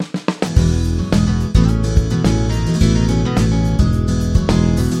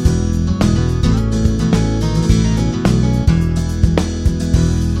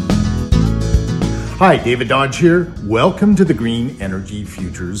Hi, David Dodge here. Welcome to the Green Energy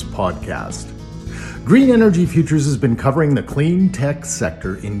Futures podcast. Green Energy Futures has been covering the clean tech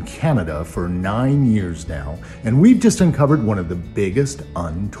sector in Canada for 9 years now, and we've just uncovered one of the biggest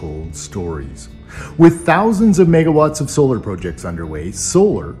untold stories. With thousands of megawatts of solar projects underway,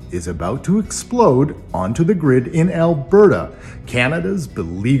 solar is about to explode onto the grid in Alberta, Canada's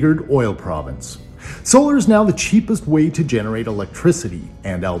beleaguered oil province. Solar is now the cheapest way to generate electricity,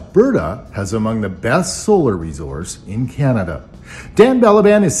 and Alberta has among the best solar resource in Canada. Dan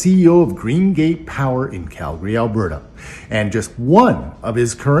Balaban is CEO of Greengate Power in Calgary, Alberta, and just one of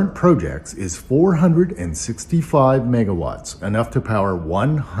his current projects is 465 megawatts, enough to power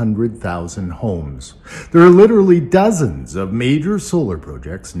 100,000 homes. There are literally dozens of major solar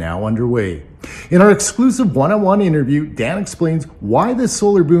projects now underway. In our exclusive one-on-one interview, Dan explains why this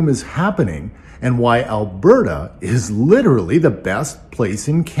solar boom is happening and why Alberta is literally the best place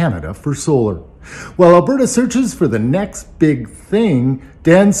in Canada for solar. While Alberta searches for the next big thing,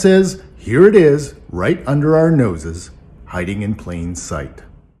 Dan says, here it is, right under our noses, hiding in plain sight.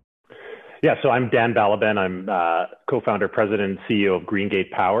 Yeah, so I'm Dan Balaban. I'm co-founder, president, and CEO of Greengate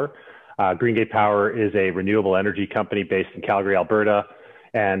Power. Greengate Power is a renewable energy company based in Calgary, Alberta.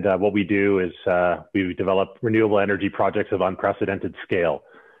 And what we do is we develop renewable energy projects of unprecedented scale.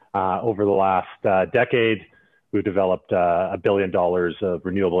 Over the last decade, we've developed $1 billion of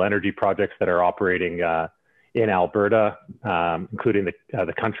renewable energy projects that are operating in Alberta, including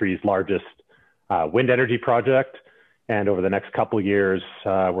the country's largest wind energy project. And over the next couple of years,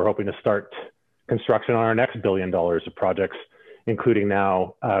 we're hoping to start construction on our next $1 billion of projects, including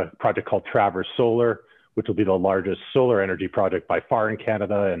now a project called Traverse Solar, which will be the largest solar energy project by far in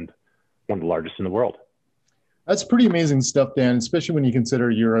Canada and one of the largest in the world. That's pretty amazing stuff, Dan, especially when you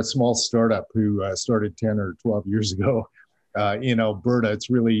consider you're a small startup who started 10 or 12 years ago in Alberta. It's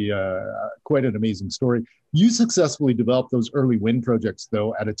really quite an amazing story. You successfully developed those early wind projects,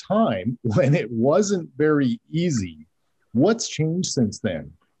 though, at a time when it wasn't very easy. What's changed since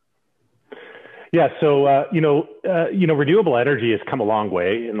then? Yeah, so renewable energy has come a long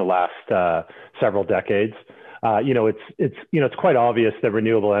way in the last several decades. It's quite obvious that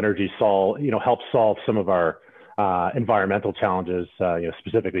renewable energy helps solve some of our environmental challenges,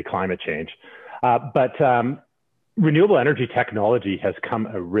 specifically climate change. But renewable energy technology has come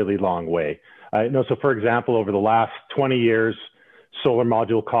a really long way. So for example, over the last 20 years, solar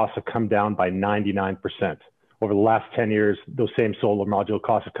module costs have come down by 99%. Over the last 10 years, those same solar module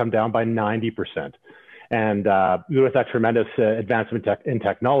costs have come down by 90%. And with that tremendous advancement in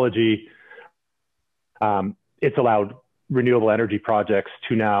technology, it's allowed renewable energy projects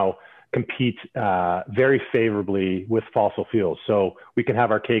to now compete very favorably with fossil fuels. So we can have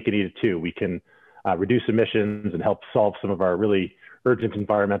our cake and eat it too. We can reduce emissions and help solve some of our really urgent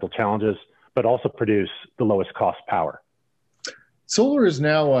environmental challenges, but also produce the lowest cost power. Solar is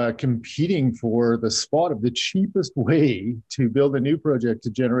now competing for the spot of the cheapest way to build a new project to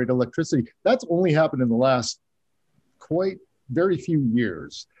generate electricity. That's only happened in the last very few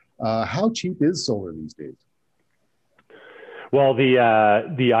years. How cheap is solar these days? Well, the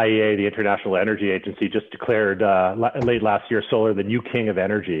IEA, the International Energy Agency, just declared late last year solar the new king of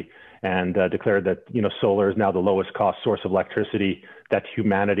energy, and declared that solar is now the lowest cost source of electricity that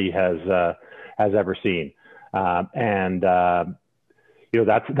humanity has ever seen. That's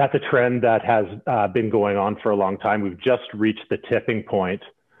a trend that has been going on for a long time. We've just reached the tipping point.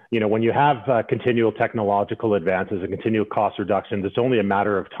 When you have continual technological advances and continual cost reductions, it's only a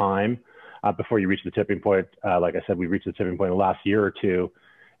matter of time before you reach the tipping point. Like I said, we reached the tipping point in the last year or two.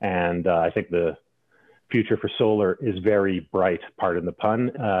 And I think the future for solar is very bright, pardon the pun,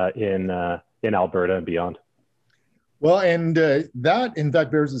 in Alberta and beyond. Well, and that, in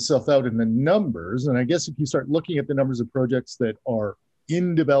fact, bears itself out in the numbers. And I guess if you start looking at the numbers of projects that are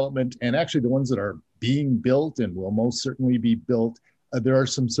in development and actually the ones that are being built and will most certainly be built, there are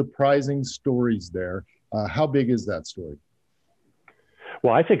some surprising stories there. How big is that story?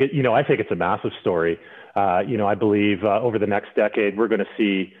 Well, I think it's a massive story. I believe over the next decade, we're going to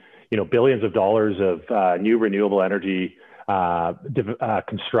see, billions of dollars of new renewable energy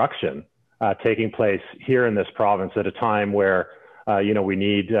construction taking place here in this province at a time where, we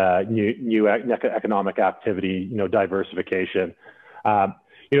need new economic activity, diversification.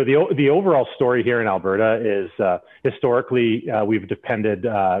 The overall story here in Alberta is historically we've depended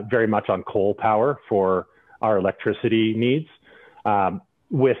very much on coal power for our electricity needs.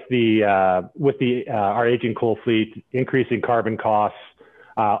 With our aging coal fleet, increasing carbon costs,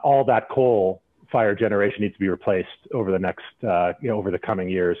 all that coal fire generation needs to be replaced over the next over the coming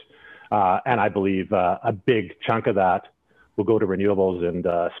years, and I believe a big chunk of that will go to renewables and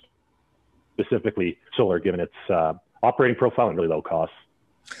specifically solar, given its operating profile and really low costs.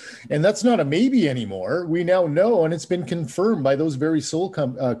 And that's not a maybe anymore. We now know, and it's been confirmed by those very coal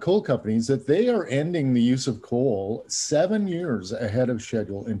companies, that they are ending the use of coal 7 years ahead of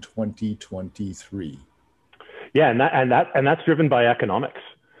schedule in 2023. Yeah, and that's driven by economics.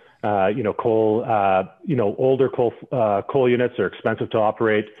 Coal, older coal units are expensive to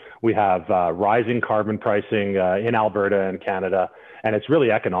operate. We have rising carbon pricing in Alberta and Canada, and it's really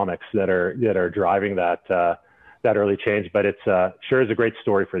economics that are driving that early change. But it's sure is a great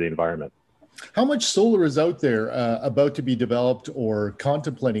story for the environment. How much solar is out there about to be developed or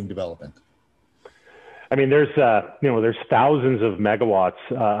contemplating development? I mean, there's thousands of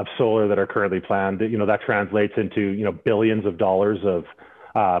megawatts of solar that are currently planned. That translates into billions of dollars of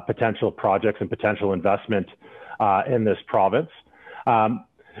potential projects and potential investment in this province.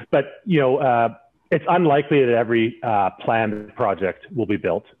 But it's unlikely that every planned project will be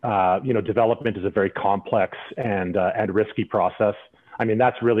built. Development is a very complex and risky process. I mean,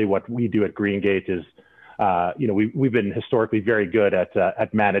 that's really what we do at Greengate is, we've been historically very good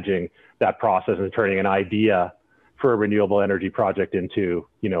at managing that process and turning an idea for a renewable energy project into,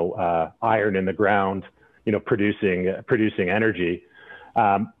 iron in the ground, producing energy.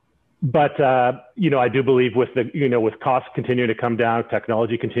 But I do believe with with costs continuing to come down,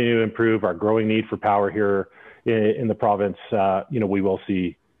 technology continuing to improve, our growing need for power here in the province, we will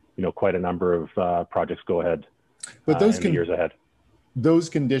see, quite a number of projects go ahead in the years ahead. Those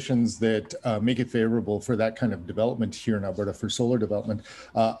conditions that make it favorable for that kind of development here in Alberta for solar development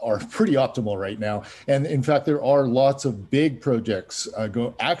are pretty optimal right now. And in fact, there are lots of big projects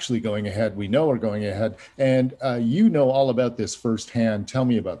going ahead. We know are going ahead. And you know all about this firsthand. Tell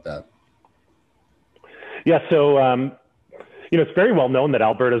me about that. Yeah, so it's very well known that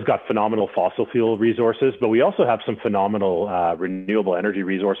Alberta's got phenomenal fossil fuel resources, but we also have some phenomenal renewable energy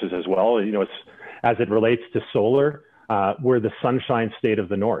resources as well. It's as it relates to solar. We're the sunshine state of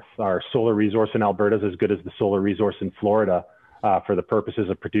the North. Our solar resource in Alberta is as good as the solar resource in Florida for the purposes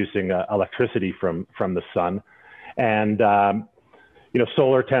of producing electricity from the sun. And,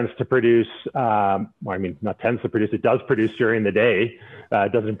 solar tends to produce, it does produce during the day.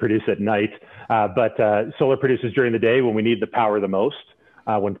 It doesn't produce at night, but solar produces during the day when we need the power the most,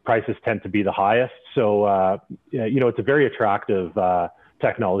 when prices tend to be the highest. So, it's a very attractive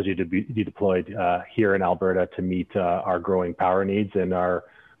technology to be deployed here in Alberta to meet our growing power needs and our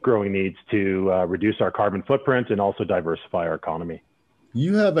growing needs to reduce our carbon footprint and also diversify our economy.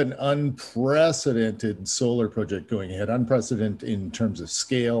 You have an unprecedented solar project going ahead, unprecedented in terms of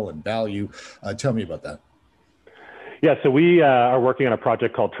scale and value. Tell me about that. Yeah, so we are working on a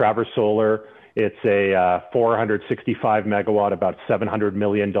project called Traverse Solar. It's a 465 megawatt, about $700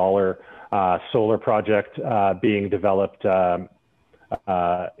 million solar project being developed in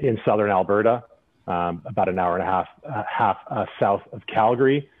southern Alberta, about an hour and a half south of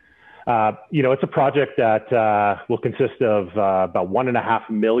Calgary. It's a project that will consist of about 1.5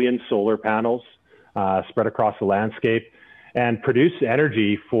 million solar panels spread across the landscape and produce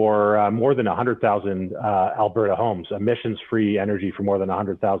energy for more than 100,000 Alberta homes, emissions-free energy for more than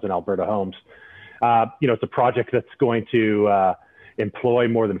 100,000 Alberta homes. It's a project that's going to employ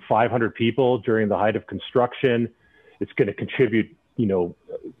more than 500 people during the height of construction. It's going to contribute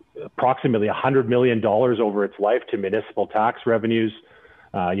approximately $100 million over its life to municipal tax revenues,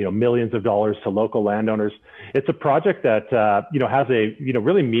 millions of dollars to local landowners. It's a project that, has a,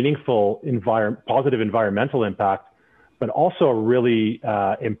 really meaningful positive environmental impact, but also a really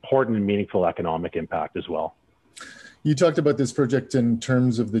important and meaningful economic impact as well. You talked about this project in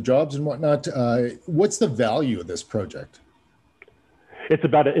terms of the jobs and whatnot. What's the value of this project? It's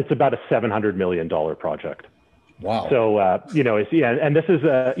about a $700 million project. Wow. So, and this is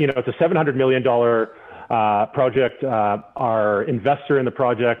it's a $700 million project. Our investor in the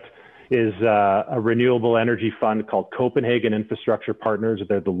project is a renewable energy fund called Copenhagen Infrastructure Partners.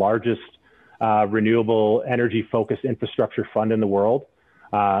 They're the largest renewable energy focused infrastructure fund in the world.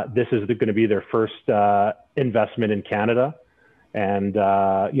 This is going to be their first investment in Canada and,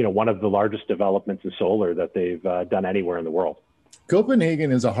 one of the largest developments in solar that they've done anywhere in the world.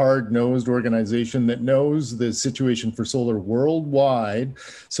 Copenhagen is a hard-nosed organization that knows the situation for solar worldwide.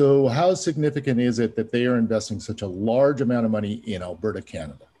 So how significant is it that they are investing such a large amount of money in Alberta,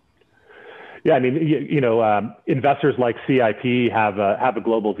 Canada? Yeah, I mean, investors like CIP have a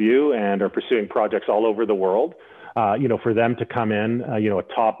global view and are pursuing projects all over the world. For them to come in, a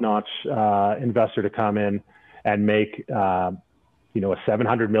top-notch investor to come in and make, a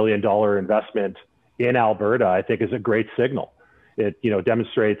 $700 million investment in Alberta, I think is a great signal. It,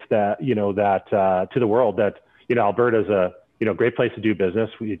 demonstrates that, to the world that, Alberta is great place to do business.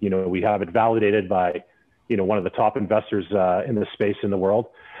 We have it validated by, one of the top investors in this space in the world.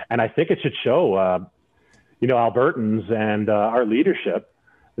 And I think it should show, Albertans and our leadership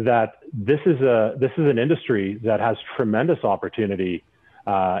that this is an industry that has tremendous opportunity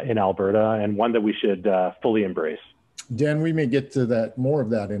in Alberta, and one that we should fully embrace. Dan, we may get to more of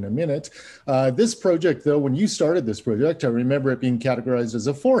that in a minute. This project, though, when you started this project, I remember it being categorized as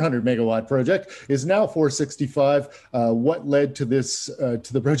a 400 megawatt project, is now 465. What led to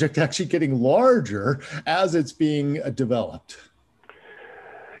to the project actually getting larger as it's being developed?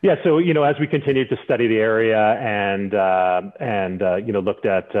 Yeah, so as we continued to study the area and looked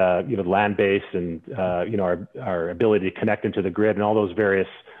at land base and our ability to connect into the grid and all those various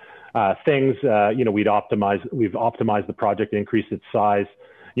things, we've optimized the project, increased its size.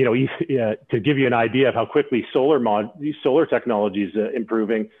 To give you an idea of how quickly solar technology is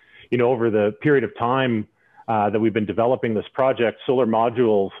improving, over the period of time that we've been developing this project, solar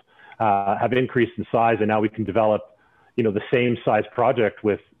modules have increased in size, and now we can develop, the same size project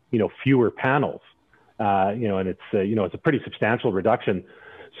with, fewer panels, and it's a pretty substantial reduction.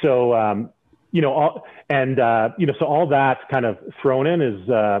 So, so all that kind of thrown in is,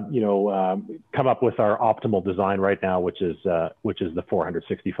 come up with our optimal design right now, which is the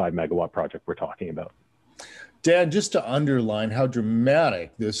 465 megawatt project we're talking about. Dan, just to underline how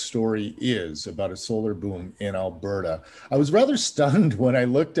dramatic this story is about a solar boom in Alberta, I was rather stunned when I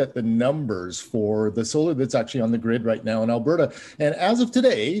looked at the numbers for the solar that's actually on the grid right now in Alberta. And as of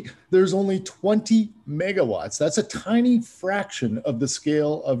today, there's only 20 megawatts. That's a tiny fraction of the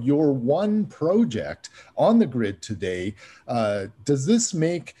scale of your one project on the grid today. Does this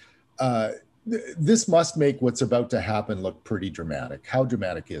make, this must make what's about to happen look pretty dramatic? How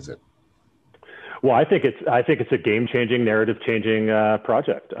dramatic is it? Well, I think it's a game-changing, narrative-changing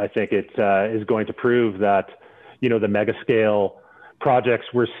project. I think it is going to prove that, the mega-scale projects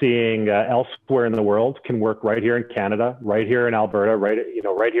we're seeing elsewhere in the world can work right here in Canada, right here in Alberta, right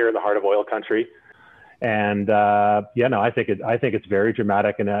here in the heart of oil country. And I think it's very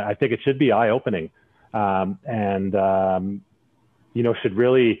dramatic, and I think it should be eye-opening, should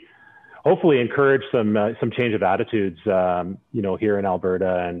really, hopefully, encourage some change of attitudes, here in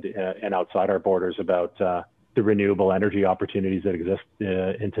Alberta and outside our borders about the renewable energy opportunities that exist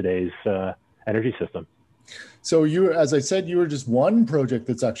in today's energy system. So as I said, you were just one project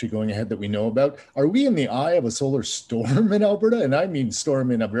that's actually going ahead that we know about. Are we in the eye of a solar storm in Alberta? And I mean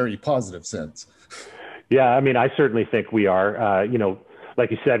storm in a very positive sense. Yeah, I mean, I certainly think we are.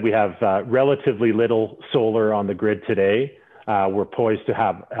 Like you said, we have relatively little solar on the grid today. We're poised to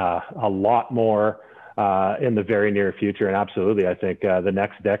have a lot more in the very near future. And absolutely, I think the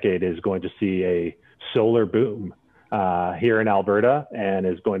next decade is going to see a solar boom here in Alberta, and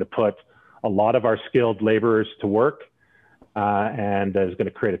is going to put a lot of our skilled laborers to work, and is going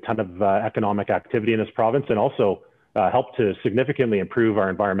to create a ton of economic activity in this province, and also help to significantly improve our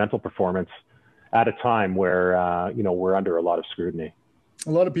environmental performance at a time where we're under a lot of scrutiny. A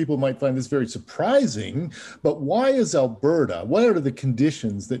lot of people might find this very surprising, but why is Alberta? What are the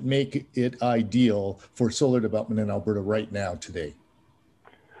conditions that make it ideal for solar development in Alberta right now today?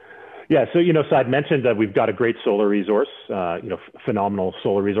 Yeah, so so I'd mentioned that we've got a great solar resource, phenomenal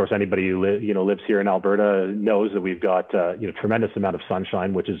solar resource. Anybody who lives here in Alberta knows that we've got tremendous amount of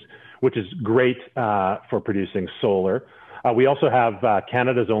sunshine, which is great for producing solar. We also have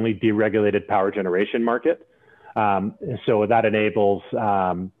Canada's only deregulated power generation market. So that enables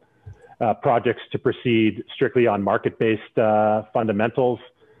projects to proceed strictly on market-based fundamentals,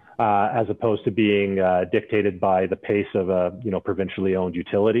 as opposed to being dictated by the pace of a provincially owned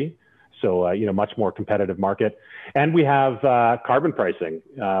utility. So much more competitive market, and we have carbon pricing.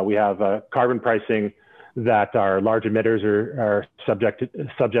 We have carbon pricing that our large emitters are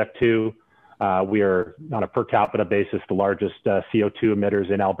subject to. We are, on a per capita basis, the largest CO2 emitters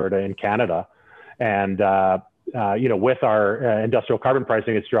in Alberta and Canada, and with our industrial carbon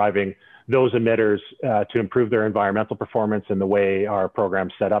pricing, it's driving those emitters to improve their environmental performance. And the way our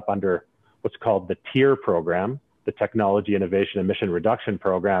program's set up under what's called the TIER program, the Technology Innovation Emission Reduction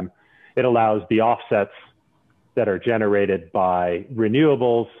Program, it allows the offsets that are generated by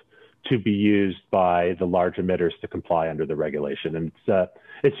renewables to be used by the large emitters to comply under the regulation. And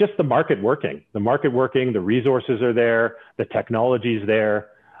it's just the market working. The resources are there, the technology's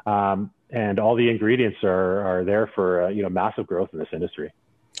there, and all the ingredients are there for massive growth in this industry.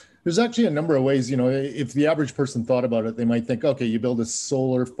 There's actually a number of ways, if the average person thought about it, they might think, okay, you build a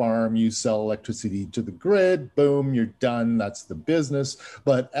solar farm, you sell electricity to the grid, boom, you're done. That's the business.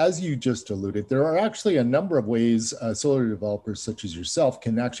 But as you just alluded, there are actually a number of ways solar developers such as yourself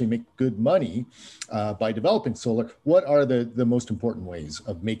can actually make good money by developing solar. What are the most important ways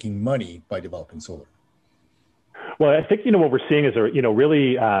of making money by developing solar? Well, I think what we're seeing is a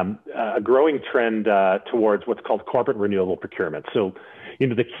really a growing trend towards what's called corporate renewable procurement. So,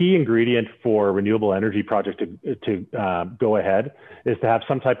 the key ingredient for a renewable energy project to go ahead is to have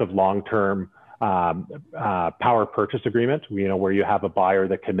some type of long-term power purchase agreement. Where you have a buyer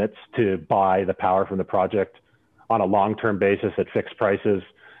that commits to buy the power from the project on a long-term basis at fixed prices.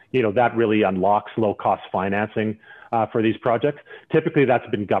 That really unlocks low-cost financing for these projects. Typically, that's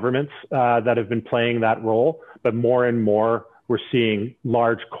been governments that have been playing that role, but more and more we're seeing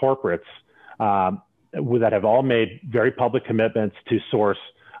large corporates that have all made very public commitments to source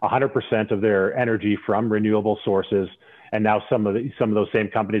 100% of their energy from renewable sources. And now some of those same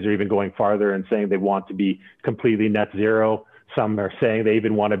companies are even going farther and saying they want to be completely net zero. Some are saying they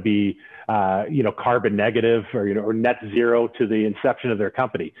even want to be carbon negative or net zero to the inception of their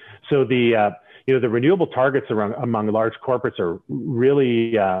company. So the renewable targets among large corporates are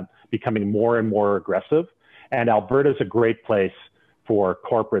really becoming more and more aggressive, and Alberta is a great place for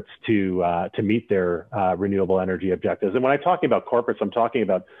corporates to meet their renewable energy objectives. And when I'm talking about corporates, I'm talking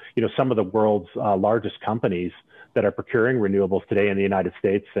about some of the world's largest companies that are procuring renewables today in the United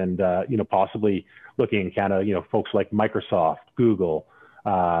States, and possibly looking in Canada. Folks like Microsoft, Google,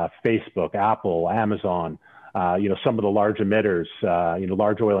 Facebook, Apple, Amazon. Some of the large emitters,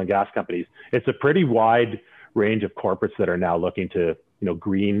 large oil and gas companies. It's a pretty wide range of corporates that are now looking to,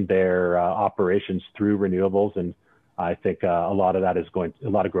 green their operations through renewables. And I think a lot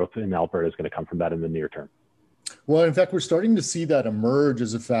of growth in Alberta is going to come from that in the near term. Well, in fact, we're starting to see that emerge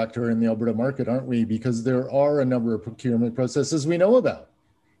as a factor in the Alberta market, aren't we? Because there are a number of procurement processes we know about.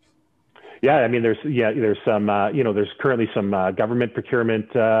 Yeah, I mean, there's some, there's currently some government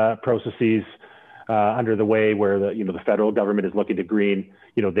procurement processes under the way where the federal government is looking to green,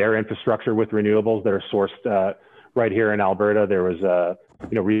 their infrastructure with renewables that are sourced right here in Alberta. There was a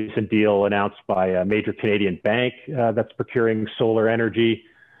recent deal announced by a major Canadian bank that's procuring solar energy,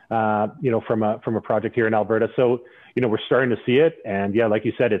 from a project here in Alberta. So we're starting to see it, and yeah, like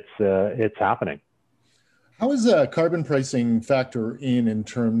you said, it's happening. How does carbon pricing factor in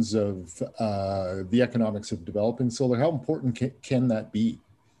terms of the economics of developing solar? How important can that be?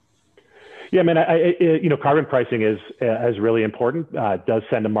 Yeah, I mean, carbon pricing is really important. It does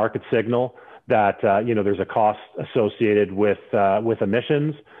send a market signal that there's a cost associated with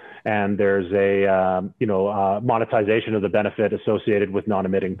emissions, and there's a monetization of the benefit associated with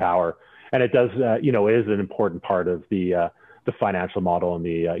non-emitting power, and it does is an important part of the financial model and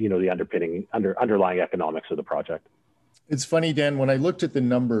the underlying economics of the project. It's funny, Dan, when I looked at the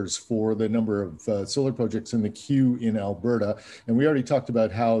numbers for the number of solar projects in the queue in Alberta, and we already talked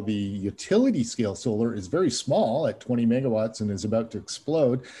about how the utility scale solar is very small at 20 megawatts and is about to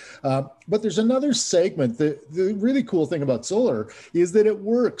explode. But there's another segment. The really cool thing about solar is that it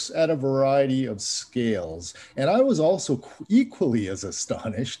works at a variety of scales. And I was also equally as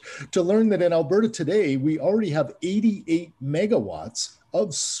astonished to learn that in Alberta today, we already have 88 megawatts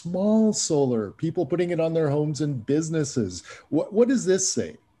of small solar, people putting it on their homes and businesses. What does this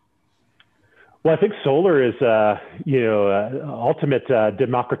say? Well, I think solar is, ultimate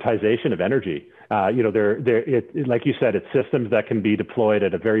democratization of energy. Like you said, it's systems that can be deployed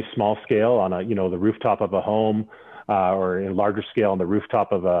at a very small scale on the rooftop of a home, or in a larger scale on the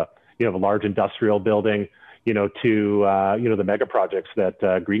rooftop of a large industrial building. To the mega projects that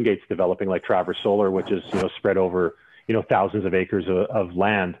GreenGate's developing, like Traverse Solar, which is spread over thousands of acres of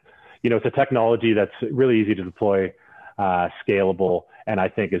land. It's a technology that's really easy to deploy, scalable, and I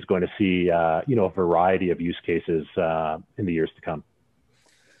think is going to see, a variety of use cases in the years to come.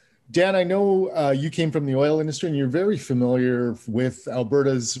 Dan, I know you came from the oil industry and you're very familiar with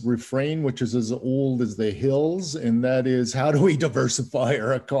Alberta's refrain, which is as old as the hills, and that is, how do we diversify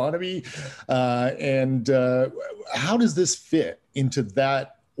our economy? And how does this fit into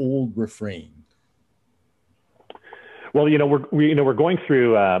that old refrain? Well, we're going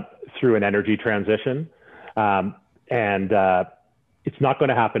through an energy transition, and it's not going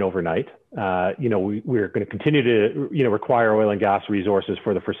to happen overnight. We're going to continue to require oil and gas resources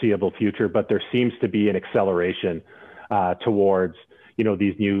for the foreseeable future, but there seems to be an acceleration towards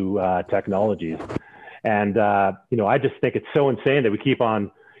these new technologies, and I just think it's so insane that we keep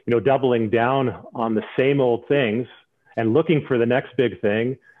on doubling down on the same old things and looking for the next big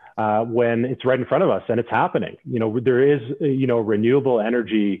thing. When it's right in front of us and it's happening. There is, renewable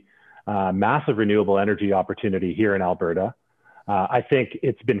energy massive renewable energy opportunity here in Alberta. I think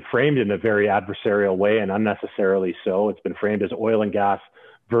it's been framed in a very adversarial way and unnecessarily so. It's been framed as oil and gas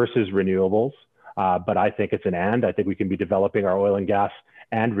versus renewables. But I think it's an and. I think we can be developing our oil and gas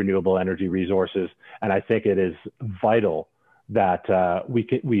and renewable energy resources. And I think it is vital that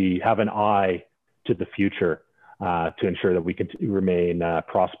we have an eye to the future to ensure that we can remain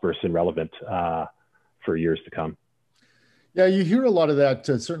prosperous and relevant for years to come. Yeah, you hear a lot of that,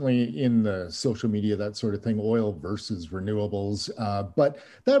 certainly in the social media, that sort of thing, oil versus renewables. But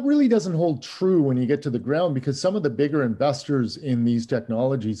that really doesn't hold true when you get to the ground, because some of the bigger investors in these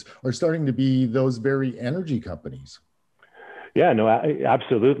technologies are starting to be those very energy companies. Yeah, no,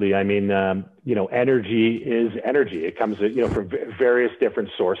 absolutely. I mean, energy is energy. It comes, from various different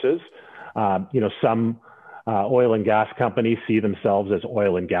sources. Some oil and gas companies see themselves as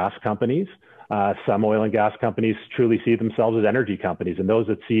oil and gas companies. Some oil and gas companies truly see themselves as energy companies, and those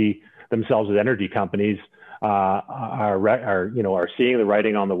that see themselves as energy companies are seeing the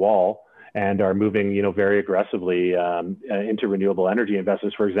writing on the wall and are moving, very aggressively into renewable energy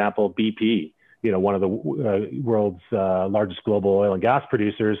investments. For example, BP, one of the world's largest global oil and gas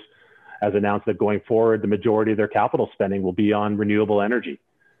producers, has announced that going forward, the majority of their capital spending will be on renewable energy.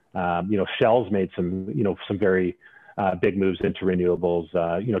 Shell's made some very big moves into renewables.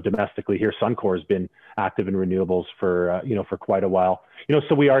 Domestically here, Suncor has been active in renewables for quite a while.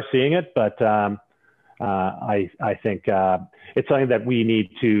 So we are seeing it, but I think it's something that we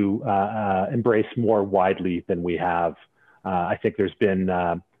need to embrace more widely than we have. I think there's been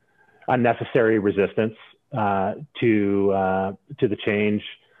unnecessary resistance to the change,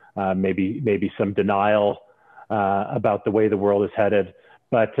 maybe some denial about the way the world is headed.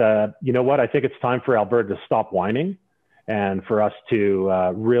 But you know what? I think it's time for Alberta to stop whining and for us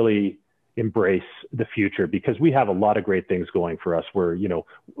to really embrace the future, because we have a lot of great things going for us. We're,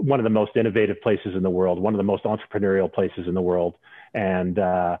 one of the most innovative places in the world, one of the most entrepreneurial places in the world. And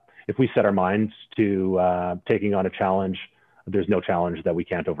if we set our minds to taking on a challenge, there's no challenge that we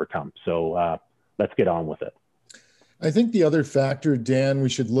can't overcome. So let's get on with it. I think the other factor, Dan, we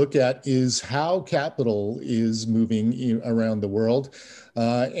should look at is how capital is moving around the world.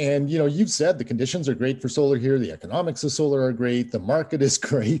 And, you've said the conditions are great for solar here. The economics of solar are great. The market is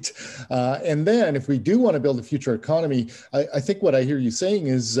great. And then if we do want to build a future economy, I think what I hear you saying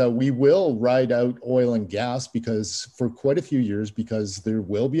is we will ride out oil and gas because for quite a few years, because there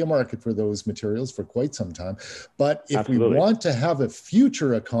will be a market for those materials for quite some time. But if Absolutely. We want to have a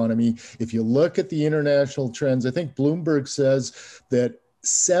future economy, if you look at the international trends, I think Bloomberg says that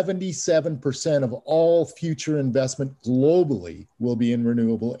 77% of all future investment globally will be in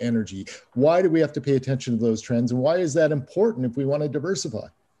renewable energy. Why do we have to pay attention to those trends? And why is that important if we want to diversify?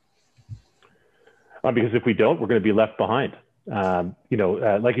 Because if we don't, we're going to be left behind.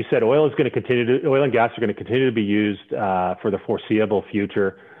 Like you said, oil and gas are going to continue to be used for the foreseeable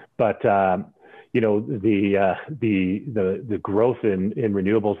future. But the growth in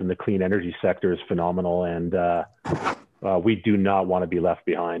renewables in the clean energy sector is phenomenal, and we do not want to be left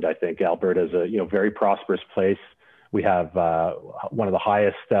behind. I think Alberta is a very prosperous place. We have one of the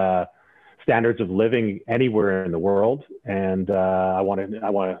highest standards of living anywhere in the world, and I want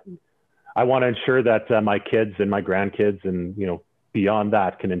to ensure that my kids and my grandkids and beyond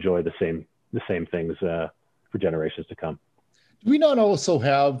that can enjoy the same things for generations to come. Do we not also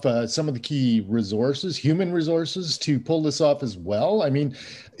have some of the key resources, human resources, to pull this off as well? I mean,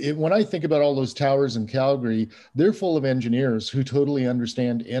 when I think about all those towers in Calgary, they're full of engineers who totally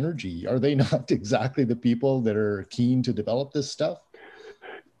understand energy. Are they not exactly the people that are keen to develop this stuff?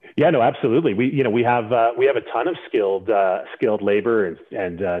 Yeah, no, absolutely. We have a ton of skilled labor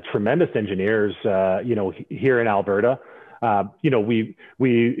and tremendous engineers, here in Alberta.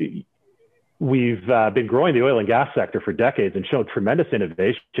 We've been growing the oil and gas sector for decades and shown tremendous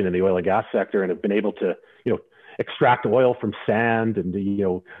innovation in the oil and gas sector, and have been able to, extract oil from sand and,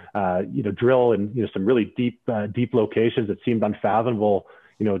 drill in, some really deep locations that seemed unfathomable,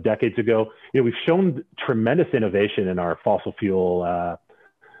 decades ago. We've shown tremendous innovation in our fossil fuel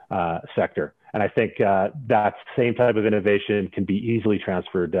sector. And I think that same type of innovation can be easily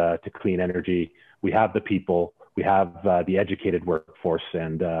transferred to clean energy. We have the people, we have the educated workforce,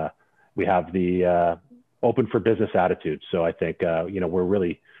 and we have the open for business attitude. So I think, we're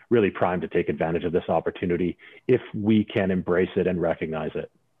really, really primed to take advantage of this opportunity if we can embrace it and recognize it.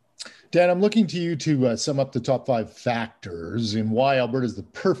 Dan, I'm looking to you to sum up the top 5 factors in why Alberta is the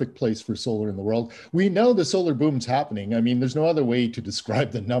perfect place for solar in the world. We know the solar boom's happening. I mean, there's no other way to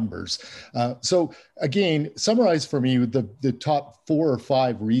describe the numbers. So again, summarize for me the top 4 or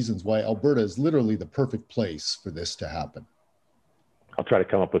 5 reasons why Alberta is literally the perfect place for this to happen. I'll try to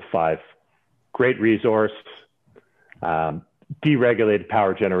come up with five. Great resource, deregulated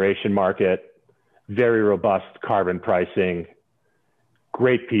power generation market, very robust carbon pricing,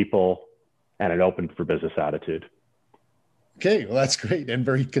 great people, and an open for business attitude. Okay, well, that's great and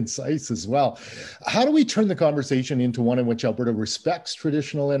very concise as well. How do we turn the conversation into one in which Alberta respects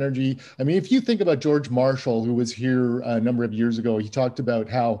traditional energy? I mean, if you think about George Marshall, who was here a number of years ago, he talked about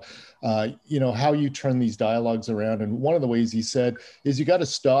how, how you turn these dialogues around. And one of the ways he said is you got to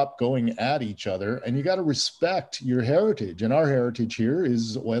stop going at each other and you got to respect your heritage. And our heritage here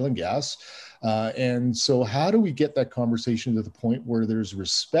is oil and gas. And so how do we get that conversation to the point where there's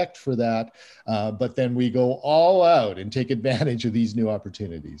respect for that, but then we go all out and take advantage of these new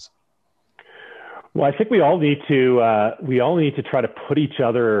opportunities? Well, I think we all need to try to put each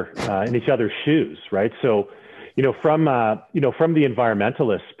other in each other's shoes, right? So, from the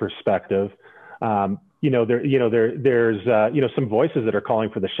environmentalist perspective, there's some voices that are calling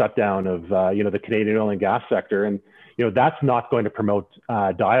for the shutdown of the Canadian oil and gas sector, and that's not going to promote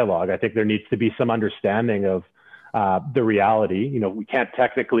dialogue. I think there needs to be some understanding of the reality.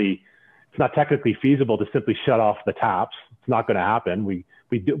 It's not technically feasible to simply shut off the taps. It's not going to happen. We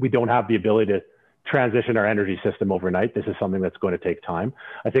don't have the ability to transition our energy system overnight. This is something that's going to take time.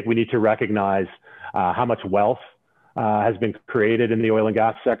 I think we need to recognize how much wealth has been created in the oil and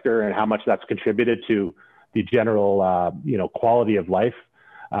gas sector and how much that's contributed to the general quality of life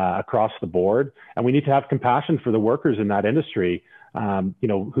across the board. And we need to have compassion for the workers in that industry, there's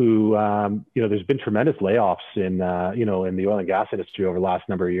been tremendous layoffs in the oil and gas industry over the last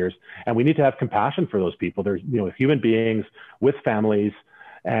number of years. And we need to have compassion for those people. They're, human beings with families.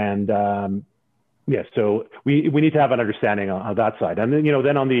 And so we need to have an understanding on that side. And then,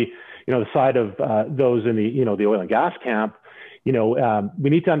 then on the, the side of those in the, the oil and gas camp, we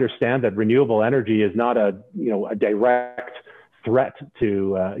need to understand that renewable energy is not a direct threat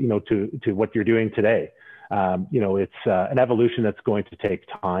to what you're doing today. It's an evolution that's going to take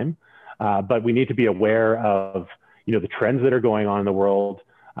time, but we need to be aware of, the trends that are going on in the world.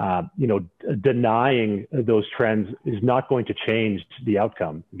 Denying those trends is not going to change the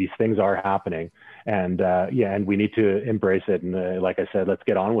outcome. These things are happening, and we need to embrace it. And like I said, let's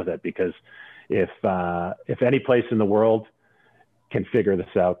get on with it, because if any place in the world can figure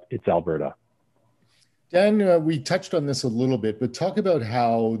this out, it's Alberta. Dan, we touched on this a little bit, but talk about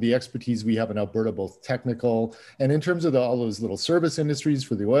how the expertise we have in Alberta, both technical and in terms of all those little service industries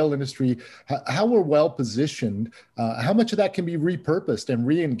for the oil industry, how we're well positioned, how much of that can be repurposed and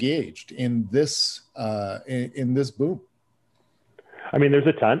re-engaged in this boom? I mean, there's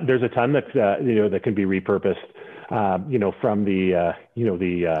a ton that that can be repurposed, from the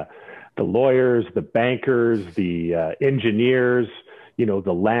lawyers, the bankers, the engineers,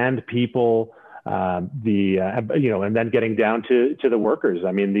 the land people. And then getting down to the workers.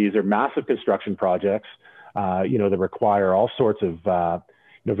 I mean, these are massive construction projects, that require all sorts of,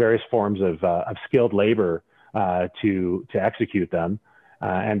 various forms of skilled labor to execute them.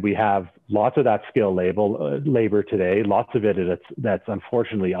 And we have lots of that skilled labor today, lots of it that's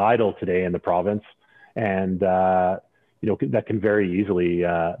unfortunately idle today in the province. And, that can very easily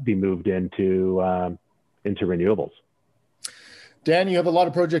be moved into renewables. Dan, you have a lot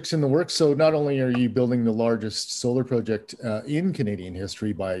of projects in the works. So not only are you building the largest solar project in Canadian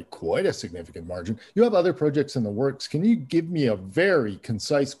history by quite a significant margin, you have other projects in the works. Can you give me a very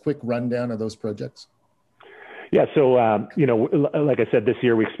concise, quick rundown of those projects? Yeah, so, like I said, this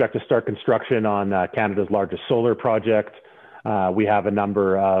year we expect to start construction on Canada's largest solar project. We have a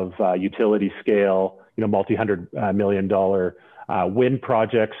number of utility scale, multi-hundred $1 million wind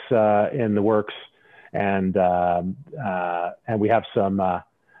projects in the works. And we have some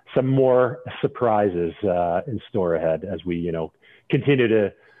more surprises in store ahead as we continue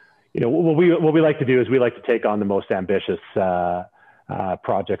to what we like to do is we like to take on the most ambitious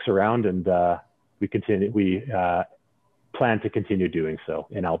projects around, and we plan to continue doing so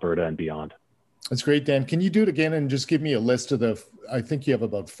in Alberta and beyond. That's great, Dan. Can you do it again and just give me a list of I think you have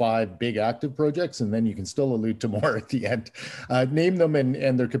about 5 big active projects, and then you can still allude to more at the end. Name them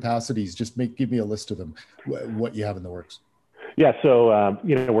and their capacities. Just give me a list of them, what you have in the works. Yeah, so,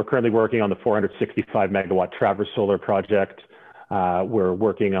 we're currently working on the 465 megawatt Traverse Solar project. We're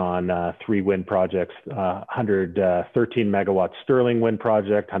working on 3 wind projects, 113 megawatt Sterling wind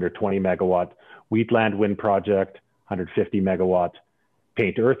project, 120 megawatt Wheatland wind project, 150 megawatt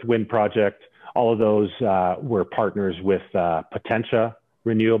Paint Earth wind project. All of those we're partners with Potentia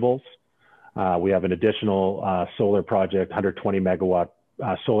Renewables. We have an additional solar project, 120 megawatt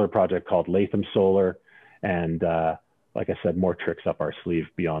solar project called Latham Solar. And like I said, more tricks up our sleeve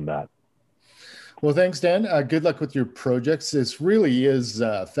beyond that. Well, thanks, Dan. Good luck with your projects. This really is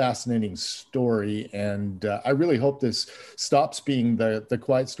a fascinating story, and I really hope this stops being the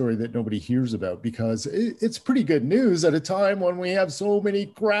quiet story that nobody hears about, because it's pretty good news at a time when we have so many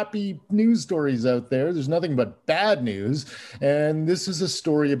crappy news stories out there. There's nothing but bad news, and this is a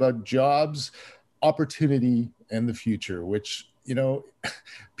story about jobs, opportunity, and the future, which,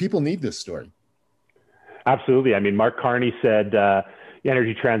 people need this story. Absolutely. I mean, Mark Carney said,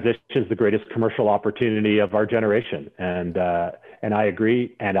 energy transition is the greatest commercial opportunity of our generation. And I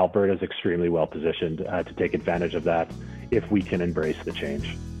agree. And Alberta is extremely well positioned to take advantage of that if we can embrace the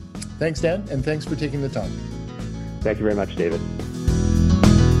change. Thanks, Dan. And thanks for taking the time. Thank you very much, David.